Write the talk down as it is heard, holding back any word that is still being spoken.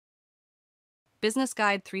Business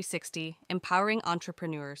Guide 360, Empowering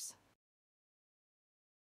Entrepreneurs.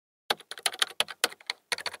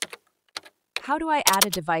 How do I add a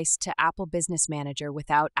device to Apple Business Manager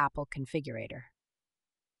without Apple Configurator?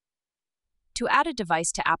 To add a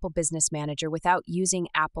device to Apple Business Manager without using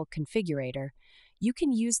Apple Configurator, you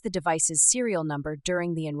can use the device's serial number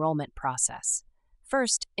during the enrollment process.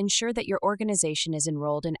 First, ensure that your organization is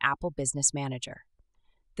enrolled in Apple Business Manager.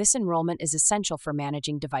 This enrollment is essential for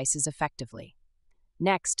managing devices effectively.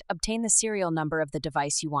 Next, obtain the serial number of the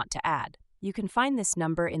device you want to add. You can find this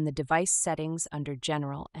number in the device settings under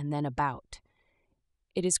General and then About.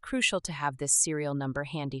 It is crucial to have this serial number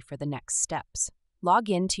handy for the next steps. Log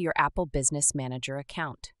in to your Apple Business Manager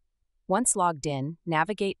account. Once logged in,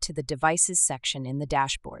 navigate to the Devices section in the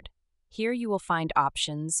dashboard. Here you will find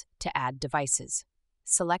options to add devices.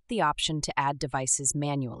 Select the option to add devices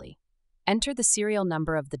manually. Enter the serial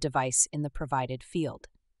number of the device in the provided field.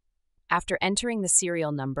 After entering the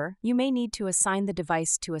serial number, you may need to assign the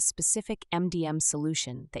device to a specific MDM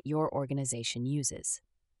solution that your organization uses.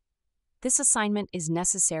 This assignment is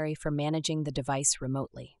necessary for managing the device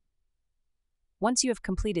remotely. Once you have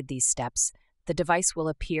completed these steps, the device will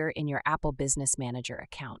appear in your Apple Business Manager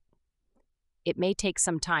account. It may take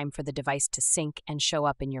some time for the device to sync and show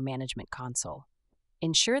up in your management console.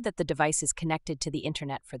 Ensure that the device is connected to the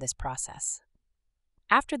internet for this process.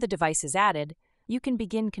 After the device is added, you can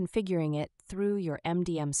begin configuring it through your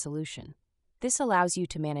MDM solution. This allows you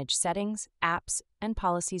to manage settings, apps, and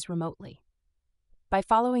policies remotely. By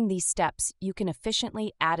following these steps, you can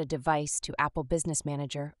efficiently add a device to Apple Business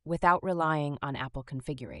Manager without relying on Apple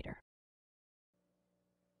Configurator.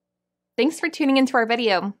 Thanks for tuning into our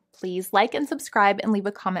video. Please like and subscribe and leave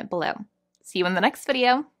a comment below. See you in the next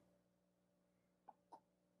video.